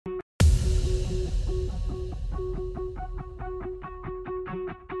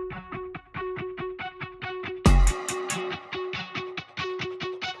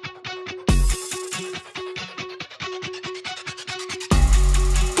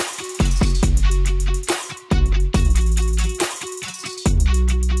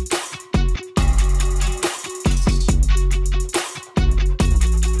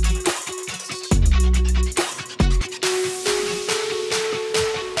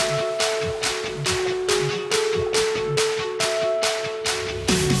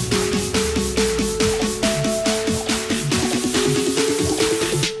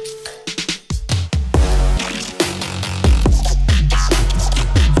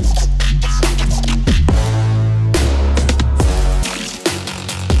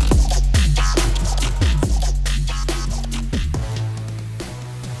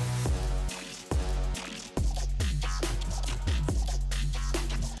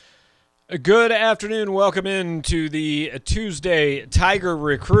Good afternoon. Welcome into the Tuesday Tiger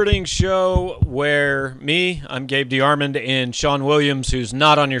Recruiting Show where I'm Gabe DeArmond, and Sean Williams, who's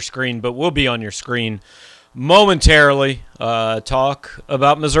not on your screen but will be on your screen momentarily, talk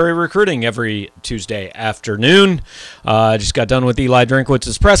about Missouri recruiting every Tuesday afternoon. I just got done with Eli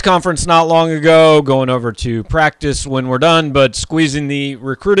Drinkwitz's press conference not long ago, going over to practice when we're done, but squeezing the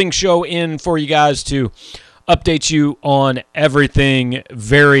recruiting show in for you guys to update you on everything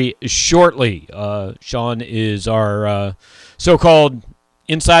very shortly. Sean is our so-called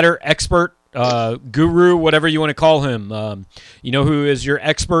insider, expert, guru, whatever you want to call him. You know who is your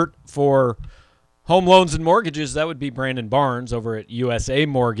expert for home loans and mortgages? That would be Brandon Barnes over at USA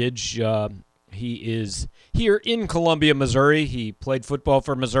Mortgage. He is here in Columbia, Missouri. He played football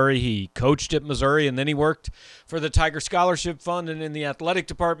for Missouri. He coached at Missouri, and then he worked for the Tiger Scholarship Fund and in the athletic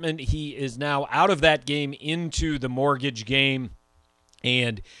department. He is now out of that game into the mortgage game,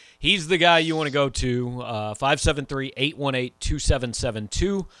 and he's the guy you want to go to.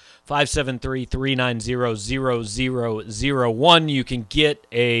 573-818-2772, 573-390-0001. You can get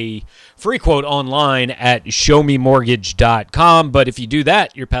a free quote online at showmemortgage.com. But if you do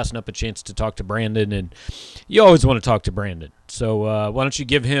that, you're passing up a chance to talk to Brandon, and you always want to talk to Brandon. So why don't you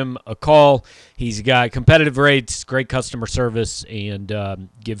give him a call? He's got competitive rates, great customer service, and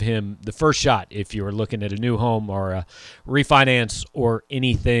give him the first shot if you're looking at a new home or a refinance or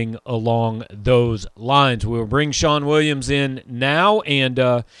anything along those lines. We'll bring Sean Williams in now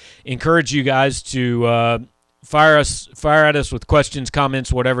and encourage you guys to fire at us with questions,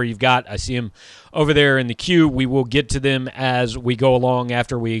 comments, whatever you've got. I see him over there in the queue. We will get to them as we go along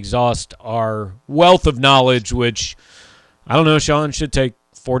after we exhaust our wealth of knowledge, which, I don't know, Sean, should take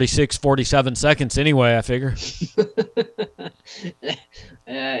 46, 47 seconds anyway, I figure.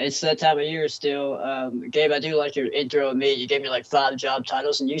 It's that time of year still. Gabe, I do like your intro of me. You gave me like 5 job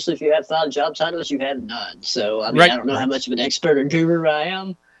titles, and usually if you have 5 job titles, you have none. So, I mean, right. I don't know how much of an expert or guru I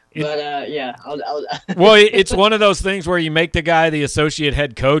am. But, yeah. Well, it's one of those things where you make the guy the associate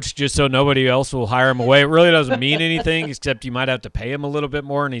head coach just so nobody else will hire him away. It really doesn't mean anything, except you might have to pay him a little bit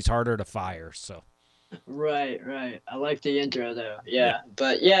more, and he's harder to fire. So. Right. I like the intro, though. Yeah.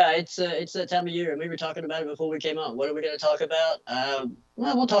 But, yeah, it's that time of year, and we were talking about it before we came on. What are we going to talk about?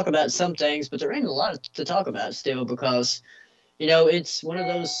 Well, we'll talk about some things, but there ain't a lot to talk about still because, you know, it's one of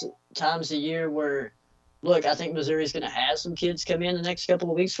those times a year where, look, I think Missouri's going to have some kids come in the next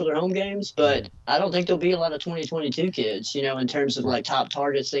couple of weeks for their home games, but I don't think there'll be a lot of 2022 kids, you know, in terms of like top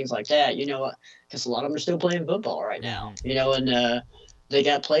targets, things like that, you know, because a lot of them are still playing football right now, you know, and they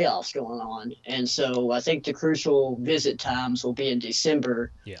got playoffs going on. And so I think the crucial visit times will be in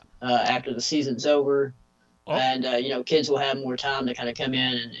December after the season's over. Oh. And, you know, kids will have more time to kind of come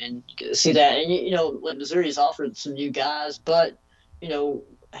in and see that. And, you know, Missouri's offered some new guys, but, you know,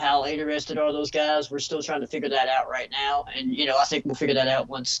 how interested are those guys? We're still trying to figure that out right now. And, you know, I think we'll figure that out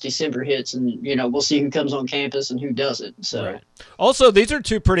once December hits and, you know, we'll see who comes on campus and who doesn't. So, right. Also, these are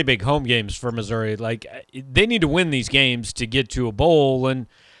 2 pretty big home games for Missouri. Like, they need to win these games to get to a bowl, and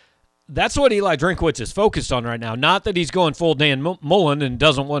that's what Eli Drinkwitz is focused on right now. Not that he's going full Dan Mullen and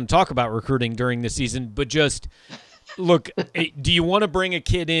doesn't want to talk about recruiting during the season, but just, look, do you want to bring a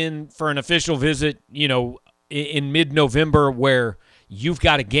kid in for an official visit, you know, in mid-November where you've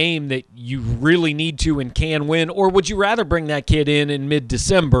got a game that you really need to and can win, or would you rather bring that kid in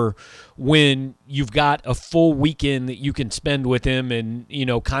mid-December when you've got a full weekend that you can spend with him and, you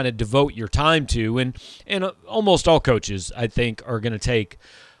know, kind of devote your time to? And almost all coaches, I think, are going to take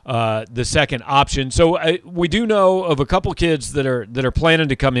the second option. So we do know of a couple kids that are planning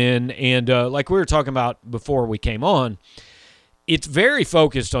to come in, and like we were talking about before we came on, it's very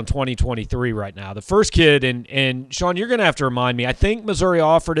focused on 2023 right now. The first kid, and Sean, you're going to have to remind me. I think Missouri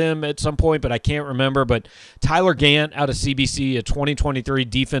offered him at some point, but I can't remember. But Tyler Gant out of CBC, a 2023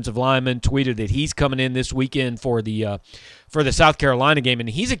 defensive lineman, tweeted that he's coming in this weekend for the South Carolina game. And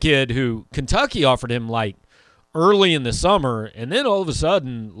he's a kid who Kentucky offered him like early in the summer, and then all of a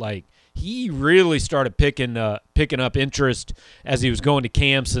sudden, like, he really started picking up interest as he was going to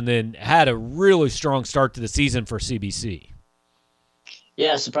camps, and then had a really strong start to the season for CBC.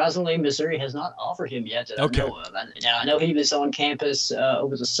 Yeah, surprisingly, Missouri has not offered him yet that I know of. Now, I know he was on campus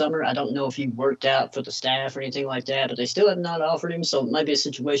over the summer. I don't know if he worked out for the staff or anything like that, but they still have not offered him. So it might be a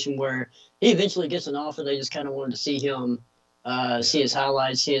situation where he eventually gets an offer. They just kind of wanted to see him, see his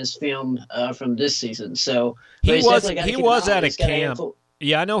highlights, see his film from this season. So he was at a camp.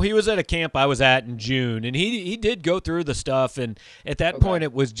 Yeah, I know he was at a camp I was at in June, and he did go through the stuff, and at that point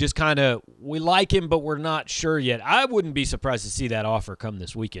it was just kind of, we like him, but we're not sure yet. I wouldn't be surprised to see that offer come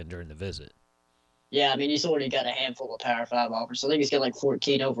this weekend during the visit. Yeah, I mean, he's already got a handful of Power Five offers. So I think he's got like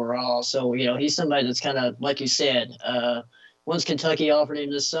 14 overall. So, he's somebody that's kind of, like you said, once Kentucky offered him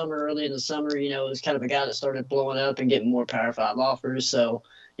this summer, early in the summer, it was kind of a guy that started blowing up and getting more Power Five offers. So,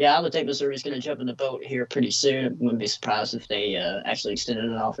 yeah, I would think Missouri's going to jump in the boat here pretty soon. I wouldn't be surprised if they actually extended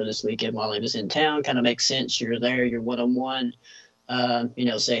an offer this weekend while he was in town. Kind of makes sense. You're there, you're one-on-one.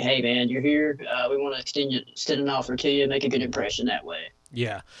 Say, hey, man, you're here. We want to extend an offer to you, make a good impression that way.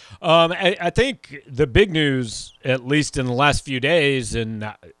 Yeah. I think the big news, at least in the last few days,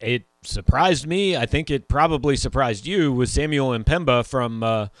 and it surprised me, I think it probably surprised you, was Samuel Mpemba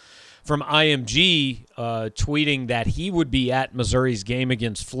from IMG tweeting that he would be at Missouri's game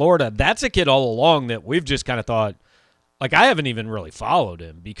against Florida. That's a kid all along that we've just kind of thought, like, I haven't even really followed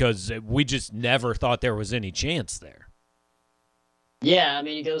him because we just never thought there was any chance there. Yeah, I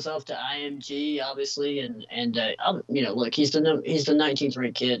mean, he goes off to IMG, obviously, and look, he's the 19th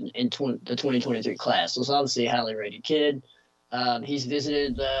ranked kid in the 2023 class, so it's obviously a highly rated kid. He's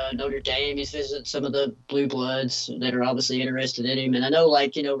visited Notre Dame. He's visited some of the blue bloods that are obviously interested in him. And I know,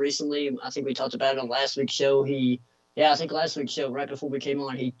 recently, I think we talked about it on last week's show. I think last week's show, right before we came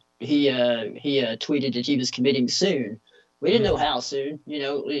on, he tweeted that he was committing soon. We didn't know how soon.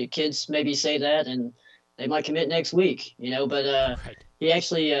 Kids maybe say that and they might commit next week, but Right. he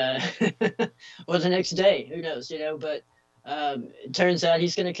actually, or the next day, who knows, but it turns out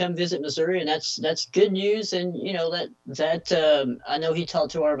he's going to come visit Missouri, and that's good news. And, I know he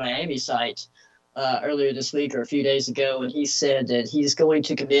talked to our Miami site earlier this week or a few days ago, and he said that he's going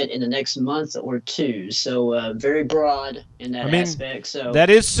to commit in the next month or two. So very broad in that aspect. So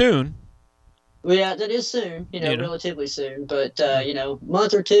that is soon. Well, yeah, that is soon, relatively soon. But,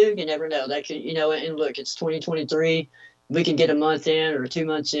 month or two, you never know. That could, and look, it's 2023. We can get a month in or 2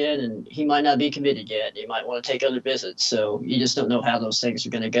 months in, and he might not be committed yet. He might want to take other visits. So you just don't know how those things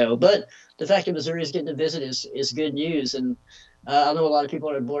are going to go. But the fact that Missouri is getting a visit is good news. And I know a lot of people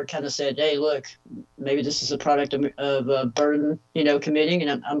on the board kind of said, hey, look, maybe this is a product of Burden, committing.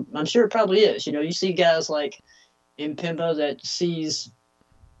 And I'm sure it probably is. You see guys like Mpemba that sees –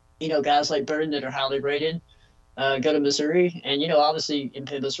 guys like Burden that are highly rated go to Missouri. And, obviously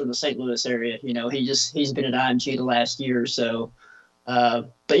Mpemba's from the St. Louis area. He's been at IMG the last year or so.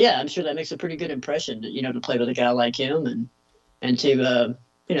 But, yeah, I'm sure that makes a pretty good impression, to play with a guy like him and to,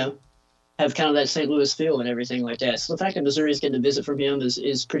 have kind of that St. Louis feel and everything like that. So the fact that Missouri's getting a visit from him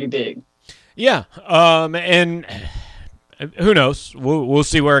is pretty big. Yeah, and who knows? We'll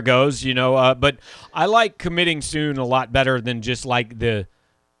see where it goes, But I like committing soon a lot better than just like the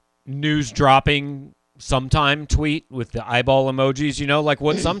news dropping sometime tweet with the eyeball emojis, like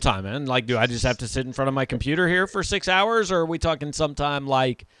what sometime, man? Like, do I just have to sit in front of my computer here for 6 hours, or are we talking sometime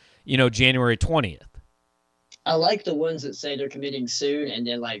like, January 20th? I like the ones that say they're committing soon, and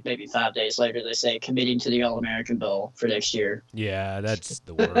then like maybe 5 days later they say committing to the All-American Bowl for next year. Yeah, that's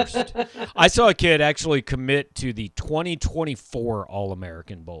the worst. I saw a kid actually commit to the 2024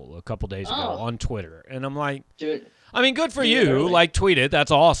 All-American Bowl a couple days ago on Twitter, and I'm like, dude, I mean, good for you. Like, tweet it. That's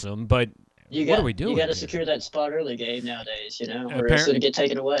awesome. But what are we doing? You got to secure that spot early, Gabe, nowadays, or it's going to get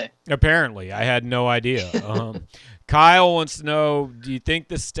taken away. Apparently. I had no idea. Kyle wants to know, do you think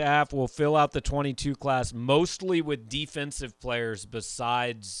the staff will fill out the 22 class mostly with defensive players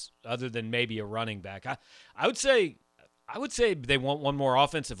besides, other than maybe a running back? I would say they want one more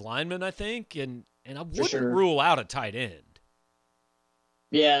offensive lineman, I think, and I wouldn't rule out a tight end.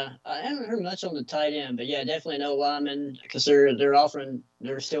 Yeah, I haven't heard much on the tight end, but yeah, definitely an O-lineman because they're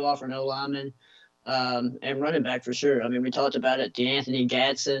still offering O-lineman and running back for sure. I mean, we talked about it. DeAnthony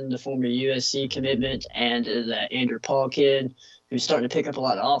Gadsden, the former USC commitment, and the Andrew Paul kid, who's starting to pick up a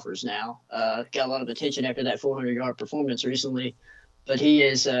lot of offers now. Got a lot of attention after that 400-yard performance recently. But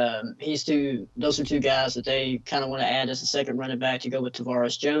those are two guys that they kind of want to add as a second running back to go with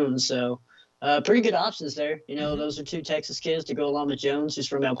Tavares Jones. So. Pretty good options there. Those are two Texas kids to go along with Jones, who's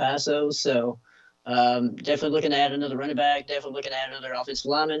from El Paso. So definitely looking to add another running back, definitely looking to add another offensive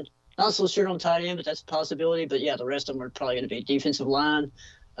lineman. Not so sure on tight end, but that's a possibility. But, yeah, the rest of them are probably going to be defensive line,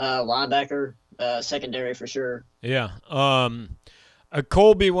 linebacker, secondary for sure. Yeah.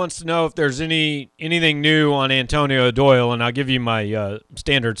 Colby wants to know if there's anything new on Antonio Doyle, and I'll give you my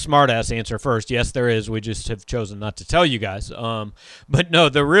standard smartass answer first. Yes, there is. We just have chosen not to tell you guys. But no,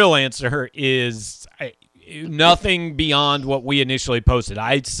 the real answer is nothing beyond what we initially posted.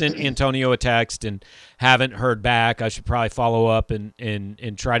 I sent Antonio a text and haven't heard back. I should probably follow up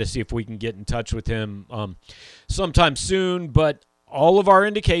and try to see if we can get in touch with him sometime soon. But all of our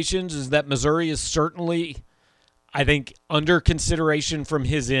indications is that Missouri is certainly – I think under consideration from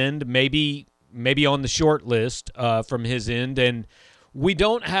his end, maybe on the short list from his end, and we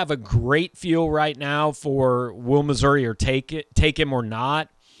don't have a great feel right now for will Missouri or take him or not.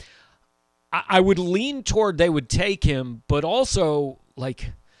 I would lean toward they would take him, but also,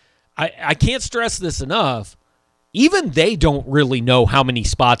 like, I can't stress this enough. Even they don't really know how many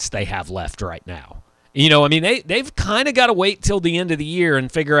spots they have left right now. You know, I mean, they've kind of got to wait till the end of the year and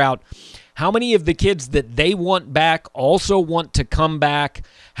figure out how many of the kids that they want back also want to come back,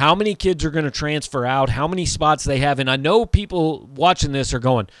 how many kids are going to transfer out, how many spots they have. And I know people watching this are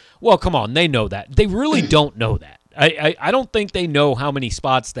going, well, come on, they know that. They really don't know that. I don't think they know how many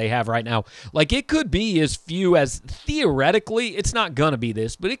spots they have right now. Like, it could be as few as, theoretically, it's not going to be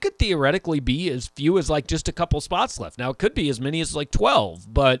this, but it could theoretically be as few as, like, just a couple spots left. Now, it could be as many as, like,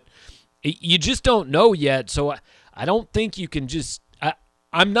 12, but you just don't know yet. So I don't think you can just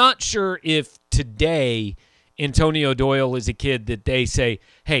 – I'm not sure if today Antonio Doyle is a kid that they say,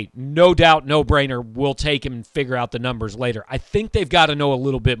 hey, no doubt, no brainer, we'll take him and figure out the numbers later. I think they've got to know a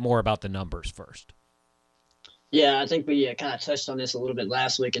little bit more about the numbers first. Yeah, I think we kind of touched on this a little bit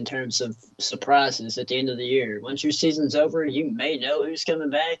last week in terms of surprises at the end of the year. Once your season's over, you may know who's coming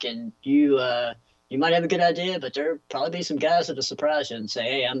back, and you might have a good idea, but there'll probably be some guys that'll surprise you and say,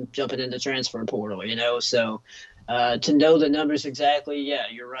 hey, I'm jumping in the transfer portal, you know? So to know the numbers exactly, yeah,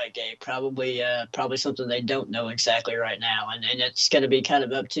 you're right, Gabe. Probably something they don't know exactly right now. And it's going to be kind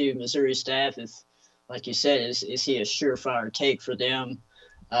of up to Missouri staff if, like you said, is he a surefire take for them?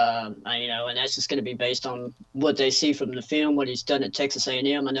 You know, and that's just going to be based on what they see from the film, what he's done at Texas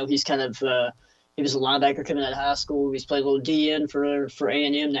A&M. I know he's kind of he was a linebacker coming out of high school. He's played a little DN for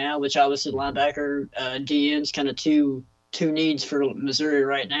A&M now, which obviously linebacker, DN's kind of two needs for Missouri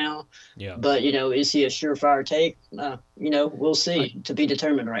right now. Yeah. But, you know, is he a surefire take? You know, we'll see. To be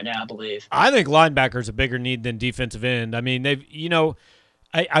determined right now, I believe. I think linebacker's a bigger need than defensive end. I mean,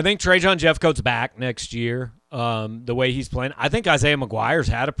 I think Trajan Jeffcoat's back next year. The way he's playing, I think Isaiah McGuire's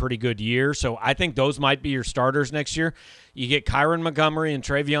had a pretty good year, so I think those might be your starters next year. You get Kyron Montgomery and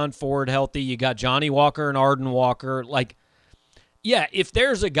Travion Ford healthy. You got Johnny Walker and Arden Walker. Like, yeah, if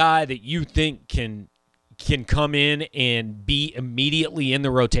there's a guy that you think can come in and be immediately in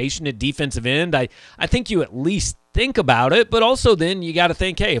the rotation at defensive end, I think you at least think about it. But also then you got to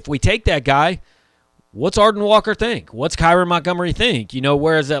think, hey, if we take that guy, what's Arden Walker think? What's Kyron Montgomery think? You know,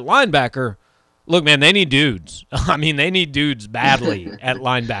 whereas at linebacker, look, man, they need dudes. I mean, they need dudes badly at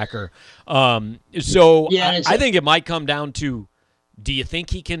linebacker. I think it might come down to, do you think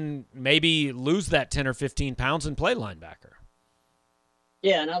he can maybe lose that 10 or 15 pounds and play linebacker?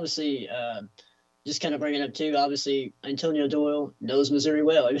 Yeah, and obviously, just kind of bringing up too, obviously, Antonio Doyle knows Missouri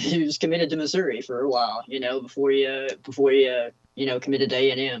well. He was committed to Missouri for a while, you know, before he committed to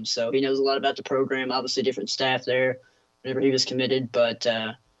A&M. So he knows a lot about the program, obviously different staff there whenever he was committed. But,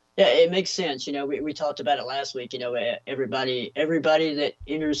 yeah, it makes sense. You know, we talked about it last week. You know, everybody that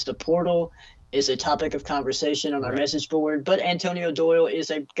enters the portal is a topic of conversation on our message board. But Antonio Doyle is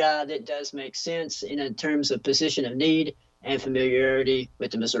a guy that does make sense in terms of position of need and familiarity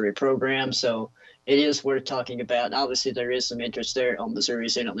with the Missouri program. So it is worth talking about. And obviously, there is some interest there on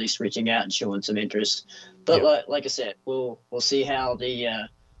Missouri's end, at least reaching out and showing some interest. But like I said, we'll see how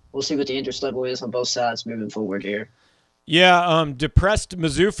we'll see what the interest level is on both sides moving forward here. Yeah, depressed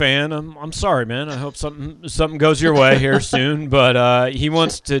Mizzou fan. I'm sorry, man. I hope something goes your way here soon. But he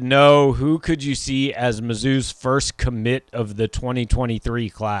wants to know, who could you see as Mizzou's first commit of the 2023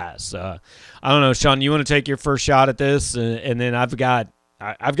 class? I don't know, Sean. You want to take your first shot at this, and then I've got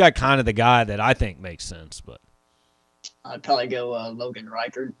kind of the guy that I think makes sense. But I'd probably go Logan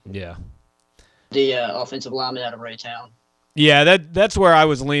Reichard. Yeah, the offensive lineman out of Raytown. Yeah, that's where I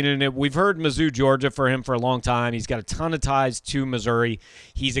was leaning. We've heard Mizzou, Georgia for him for a long time. He's got a ton of ties to Missouri.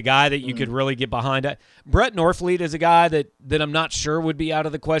 He's a guy that you could really get behind. Brett Norfleet is a guy that I'm not sure would be out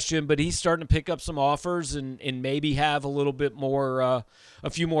of the question, but he's starting to pick up some offers and maybe have a little bit more, a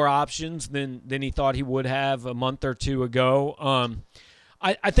few more options than he thought he would have a month or two ago.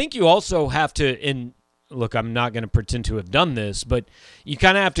 I think you also have to, and look, I'm not going to pretend to have done this, but you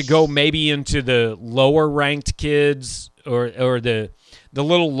kind of have to go maybe into the lower-ranked kids or the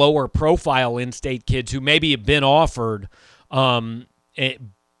little lower profile in-state kids who maybe have been offered. But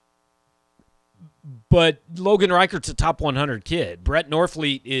Logan Reichard's a top 100 kid. Brett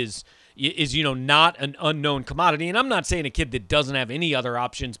Norfleet is not an unknown commodity. And I'm not saying a kid that doesn't have any other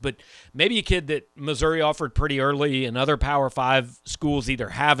options, but maybe a kid that Missouri offered pretty early and other Power 5 schools either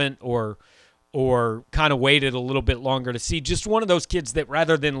haven't or kind of waited a little bit longer to see. Just one of those kids that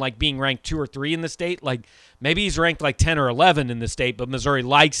rather than like being ranked 2 or 3 in the state, like maybe he's ranked like 10 or 11 in the state, but Missouri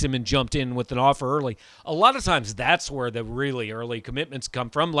likes him and jumped in with an offer early. A lot of times that's where the really early commitments come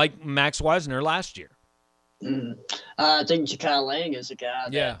from, like Max Wisner last year. Mm. I think Jakai Lang is a guy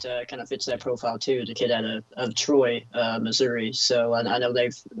Yeah. that kind of fits that profile too. The kid out of Troy, Missouri. So I know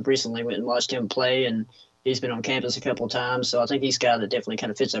they've recently went and watched him play, and he's been on campus a couple of times. So I think he's a guy that definitely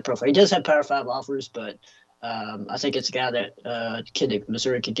kind of fits that profile. He does have Power Five offers, but I think it's a guy that kid that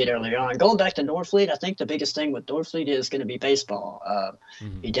Missouri could get earlier on. Going back to Norfleet, I think the biggest thing with Norfleet is going to be baseball.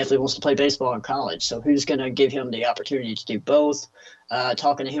 He definitely wants to play baseball in college. So who's going to give him the opportunity to do both?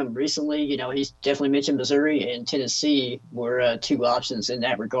 Talking to him recently, he's definitely mentioned Missouri and Tennessee were two options in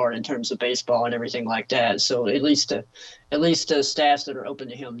that regard in terms of baseball and everything like that. So at least staffs that are open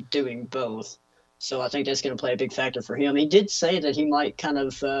to him doing both. So I think that's going to play a big factor for him. He did say that he might kind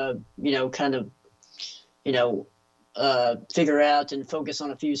of figure out and focus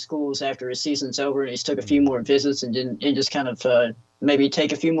on a few schools after his season's over, and he's took a few more visits and just kind of maybe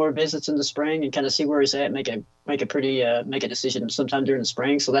take a few more visits in the spring and kind of see where he's at, make a decision sometime during the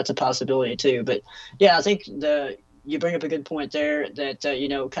spring. So that's a possibility too. But yeah, I think you bring up a good point there that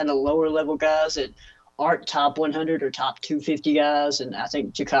kind of lower level guys that aren't top 100 or top 250 guys, and I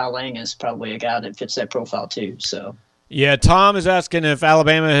think Jakai Lang is probably a guy that fits that profile too. So. Yeah, Tom is asking if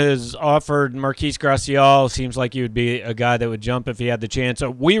Alabama has offered Marquise Gracial. Seems like he would be a guy that would jump if he had the chance. So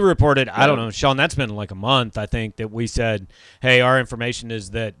we reported, I don't know, Sean, that's been like a month, I think, that we said, hey, our information is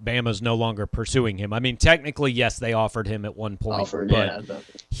that Bama's no longer pursuing him. I mean, technically, yes, they offered him at one point, but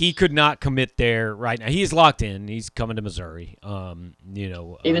he could not commit there right now. He's locked in. He's coming to Missouri. Even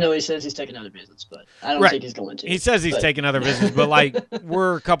though he says he's taking other visits, but I don't think he's going to. He says he's taking other visits, but, like,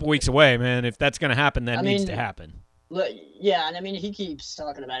 we're a couple weeks away, man. If that's going to happen, that needs to happen. Yeah, and I mean he keeps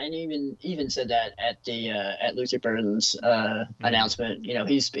talking about it, and even said that at Luther Burden's announcement.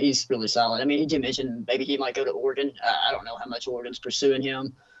 He's really solid. I mean, he did mention maybe he might go to Oregon. I don't know how much Oregon's pursuing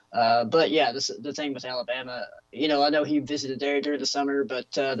him, but yeah, the thing with Alabama, I know he visited there during the summer,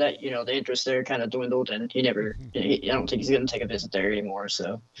 but that the interest there kind of dwindled, and I don't think he's going to take a visit there anymore.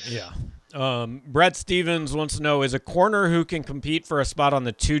 So yeah. Brett Stevens wants to know, is a corner who can compete for a spot on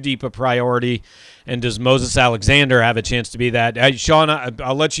the two deep a priority, and does Moses Alexander have a chance to be that? Sean,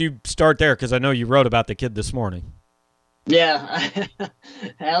 I'll let you start there because I know you wrote about the kid this morning. Yeah,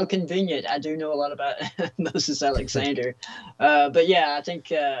 how convenient. I do know a lot about Moses Alexander, but yeah, I think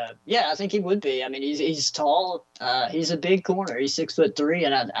he would be. I mean, he's tall. He's a big corner. He's 6'3",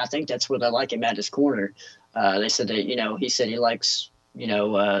 and I think that's what I like him at, his corner. They said that he said he likes.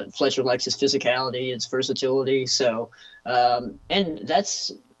 Fletcher likes his physicality, his versatility. So, and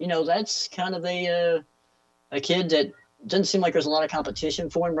that's kind of a kid that doesn't seem like there's a lot of competition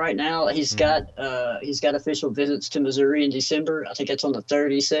for him right now. He's got official visits to Missouri in December. I think that's on the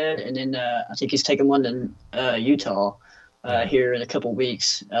 3rd, he said, and then I think he's taking one to Utah here in a couple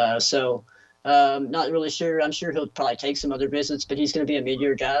weeks. Not really sure. I'm sure he'll probably take some other visits, but he's going to be a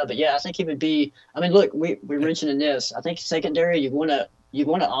mid-year guy. But yeah, I think he would be. I mean, look, we're mentioning this. I think secondary, you want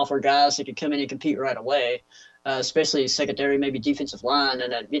to offer guys that can come in and compete right away, especially secondary, maybe defensive line,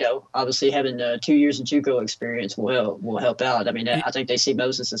 and obviously having 2 years of JUCO experience will help out. I mean, I think they see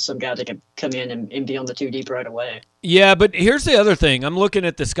Moses as some guy that can come in and be on the two deep right away. Yeah, but here's the other thing. I'm looking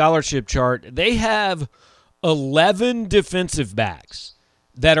at the scholarship chart. They have 11 defensive backs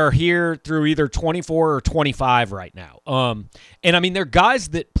that are here through either 24 or 25 right now. And, I mean, they're guys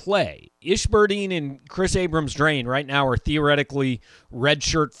that play. Ishburdine and Chris Abrams-Drain right now are theoretically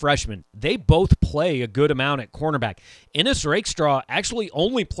redshirt freshmen. They both play a good amount at cornerback. Ennis Rakestraw actually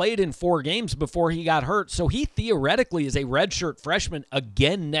only played in 4 games before he got hurt, so he theoretically is a redshirt freshman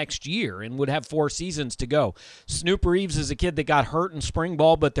again next year and would have 4 seasons to go. Snoop Reeves is a kid that got hurt in spring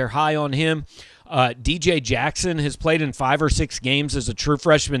ball, but they're high on him. DJ Jackson has played in 5 or 6 games as a true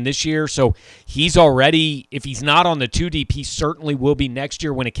freshman this year, so he's already, if he's not on the 2 deep, he certainly will be next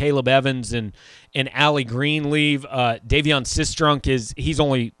year when a Caleb Evans and Allie Green leave. Davion Sistrunk he's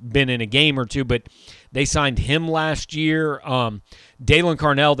only been in a game or 2, but they signed him last year. Dalen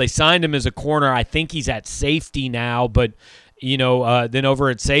Carnell, they signed him as a corner. I think he's at safety now, but then over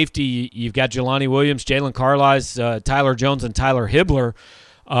at safety, you've got Jelani Williams, Jalen Carlisle, Tyler Jones, and Tyler Hibbler,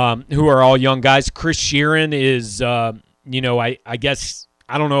 who are all young guys. Chris Sheeran is, I guess,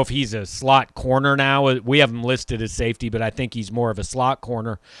 I don't know if he's a slot corner now. We have him listed as safety, but I think he's more of a slot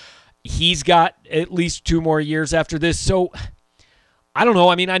corner. He's got at least 2 more years after this. So, I don't know.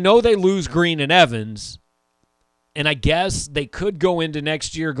 I mean, I know they lose Green and Evans, and I guess they could go into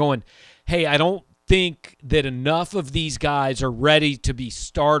next year going, hey, I don't think that enough of these guys are ready to be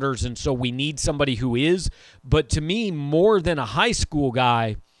starters, and so we need somebody who is. But to me, more than a high school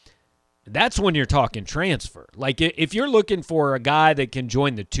guy, that's when you're talking transfer. Like, if you're looking for a guy that can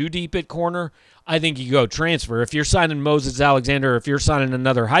join the 2 deep at corner, I think you go transfer. If you're signing Moses Alexander, if you're signing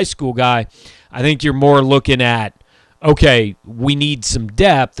another high school guy, I think you're more looking at, okay, we need some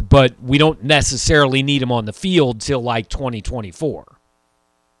depth, but we don't necessarily need him on the field till like 2024.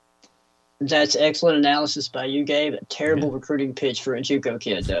 That's excellent analysis by you, Gabe. A terrible recruiting pitch for a JUCO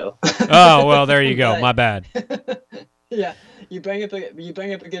kid, though. Oh, well, there you go. My bad. Yeah, you bring up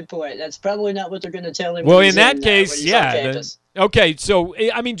a good point. That's probably not what they're going to tell him. Well, in that case, yeah. Okay, so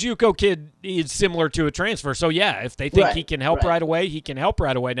I mean, JUCO kid is similar to a transfer. So yeah, if they think he can help right away, he can help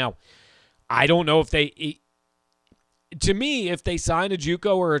right away. Now, I don't know if they. To me, if they sign a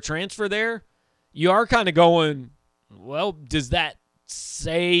JUCO or a transfer there, you are kind of going, well, does that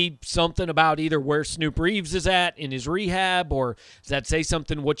say something about either where Snoop Reeves is at in his rehab, or does that say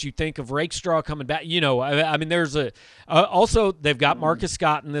something what you think of Rakestraw coming back? You know, I mean, there's also they've got Marcus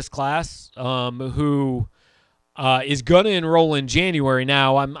Scott in this class, who is going to enroll in January.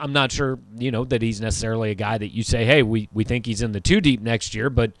 Now, I'm not sure, you know, that he's necessarily a guy that you say, hey, we think he's in the 2 deep next year,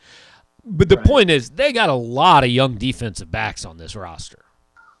 but the point is they got a lot of young defensive backs on this roster.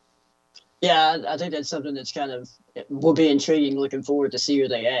 Yeah, I think that's something that's kind of will be intriguing. Looking forward to see who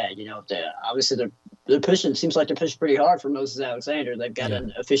they add. You know, obviously they're pushing. Seems like they're pushing pretty hard for Moses Alexander. They've got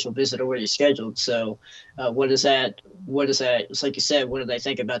an official visit already scheduled. So, what is that? It's like you said. What do they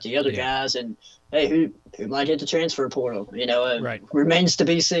think about the other guys? And hey, who might hit the transfer portal? You know, remains to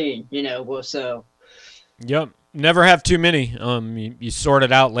be seen. You know, well, so. Yep. Never have too many. You sort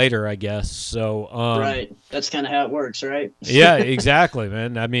it out later, I guess. So right, that's kind of how it works, right? Yeah, exactly,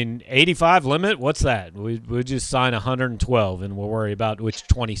 man. I mean, 85 limit. What's that? We'll just sign 112, and we'll worry about which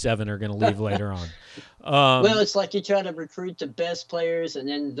 27 are going to leave later on. Well, it's like you try to recruit the best players, and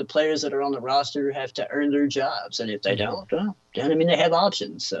then the players that are on the roster have to earn their jobs, and if they don't, well, I mean, they have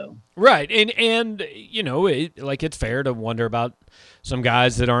options. So right, and you know, it's fair to wonder about some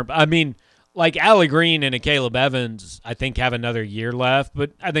guys that aren't. I mean. Like Allie Green and a Caleb Evans, I think have another year left,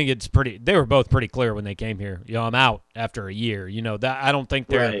 but I think it's pretty. They were both pretty clear when they came here. You know, I'm out after a year. You know that I don't think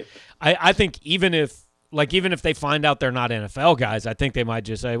they're. Right. I think even if they find out they're not NFL guys, I think they might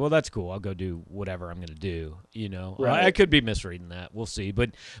just say, "Well, that's cool. I'll go do whatever I'm going to do." You know, I could be misreading that. We'll see.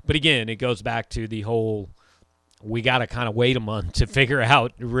 But again, it goes back to the whole. We got to kind of wait a month to figure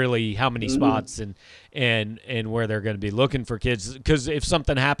out really how many spots and where they're going to be looking for kids. Because if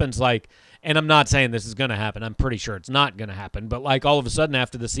something happens like. And I'm not saying this is going to happen. I'm pretty sure it's not going to happen. But, like, all of a sudden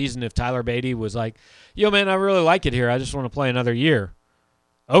after the season, if Tyler Beatty was like, yo, man, I really like it here. I just want to play another year.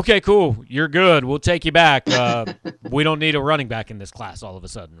 Okay, cool. You're good. We'll take you back. We don't need a running back in this class all of a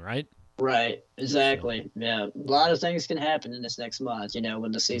sudden, right? Right. Exactly. So. Yeah. A lot of things can happen in this next month, you know,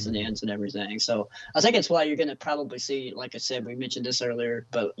 when the season ends and everything. So I think it's why you're going to probably see, like I said, we mentioned this earlier,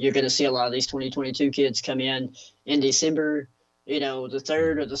 but you're going to see a lot of these 2022 kids come in December. You know, the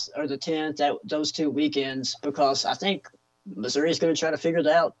 3rd or the 10th, those 2 weekends, because I think Missouri is going to try to figure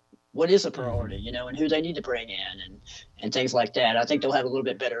out what is a priority, you know, and who they need to bring in and things like that. I think they'll have a little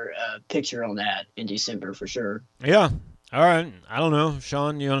bit better picture on that in December for sure. Yeah. All right. I don't know,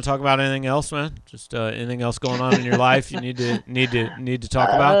 Sean. You want to talk about anything else, man? Just anything else going on in your life you need to talk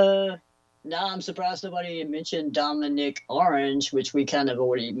about? No, I'm surprised nobody mentioned Dominic Orange, which we kind of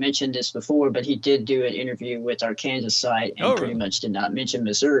already mentioned this before, but he did do an interview with our Kansas site and pretty much did not mention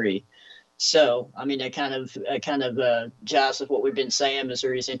Missouri. So, I mean, that kind of jives with what we've been saying.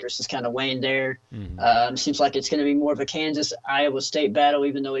 Missouri's interest is kind of waned there. Seems like it's going to be more of a Kansas-Iowa State battle,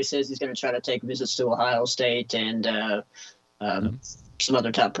 even though he says he's going to try to take visits to Ohio State and some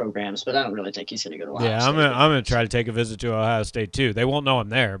other top programs, but I don't really think he's going to go to Ohio State. Yeah, I'm going to try to take a visit to Ohio State too. They won't know I'm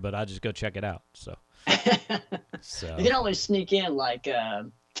there, but I just go check it out. So, you can always sneak in like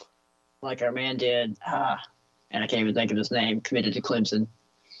our man did, and I can't even think of his name. Committed to Clemson.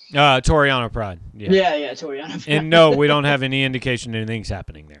 Toriano Pride. Yeah, Toriano Pride. And no, we don't have any indication anything's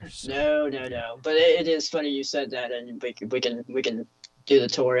happening there. So. No. But it is funny you said that, and we can. Do the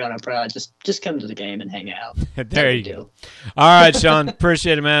Toriano Pride. Just come to the game and hang out. There you go. All right, Sean.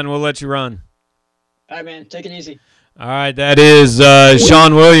 Appreciate it, man. We'll let you run. All right, man. Take it easy. All right, that is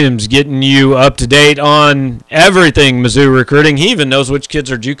Sean Williams getting you up to date on everything Mizzou recruiting. He even knows which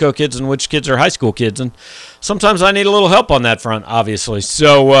kids are JUCO kids and which kids are high school kids, and sometimes I need a little help on that front, obviously.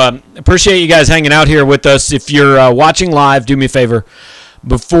 So appreciate you guys hanging out here with us. If you're watching live, do me a favor.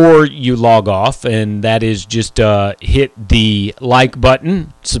 before you log off, and that is just hit the like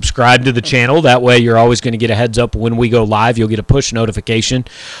button, subscribe to the channel. That way you're always going to get a heads up when we go live. You'll get a push notification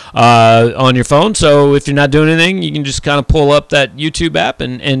on your phone. So if you're not doing anything, you can just kind of pull up that YouTube app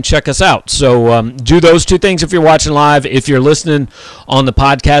and check us out. So do those two things if you're watching live. If you're listening on the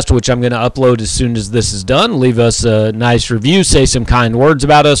podcast, which I'm going to upload as soon as this is done, leave us a nice review, say some kind words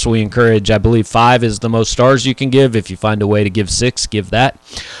about us. We encourage, I believe 5 is the most stars you can give. If you find a way to give 6, give that.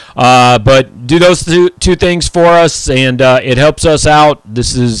 But do those two things for us, and it helps us out.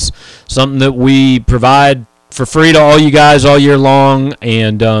 This is something that we provide for free to all you guys all year long,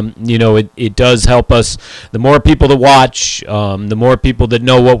 and it does help us. The more people that watch, the more people that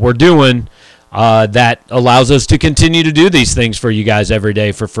know what we're doing, that allows us to continue to do these things for you guys every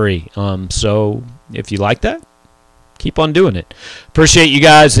day for free. So if you like that, keep on doing it. Appreciate you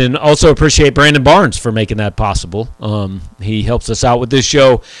guys, and also appreciate Brandon Barnes for making that possible. He helps us out with this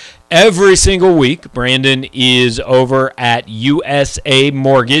show every single week. Brandon is over at USA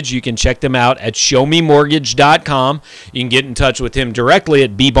Mortgage. You can check them out at showmemortgage.com. You can get in touch with him directly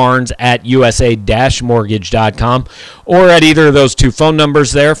at bbarnes@usa-mortgage.com, or at either of those two phone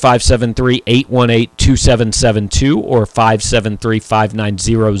numbers there, 573-818-2772 or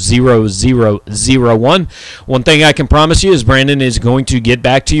 573-590-0001. One thing I can promise you is Brandon is going to get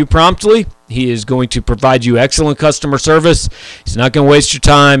back to you promptly. He is going to provide you excellent customer service. He's not going to waste your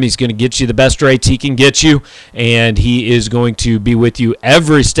time. He's going to get you the best rates he can get you, and he is going to be with you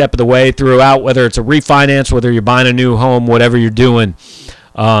every step of the way throughout, whether it's a refinance, whether you're buying a new home, whatever you're doing.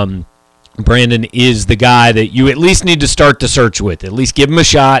 Brandon is the guy that you at least need to start the search with. At least give him a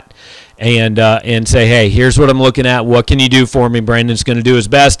shot and say, hey, here's what I'm looking at. What can you do for me? Brandon's going to do his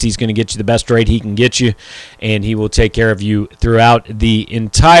best. He's going to get you the best rate he can get you, and he will take care of you throughout the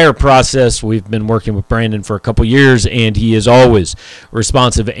entire process. We've been working with Brandon for a couple years, and he is always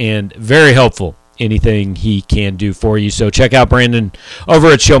responsive and very helpful. Anything he can do for you. So check out Brandon over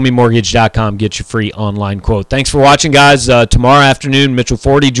at showmemortgage.com. Get your free online quote. Thanks for watching, guys. Tomorrow afternoon, Mitchell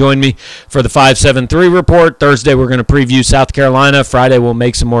Forty joined me for the 573 report. Thursday, we're going to preview South Carolina. Friday, we'll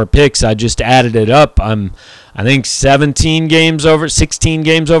make some more picks. I just added it up. I think 16 games over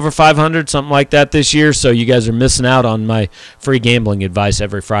 500, something like that this year. So you guys are missing out on my free gambling advice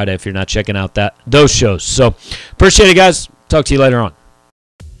every Friday if you're not checking out those shows. So appreciate it, guys. Talk to you later on.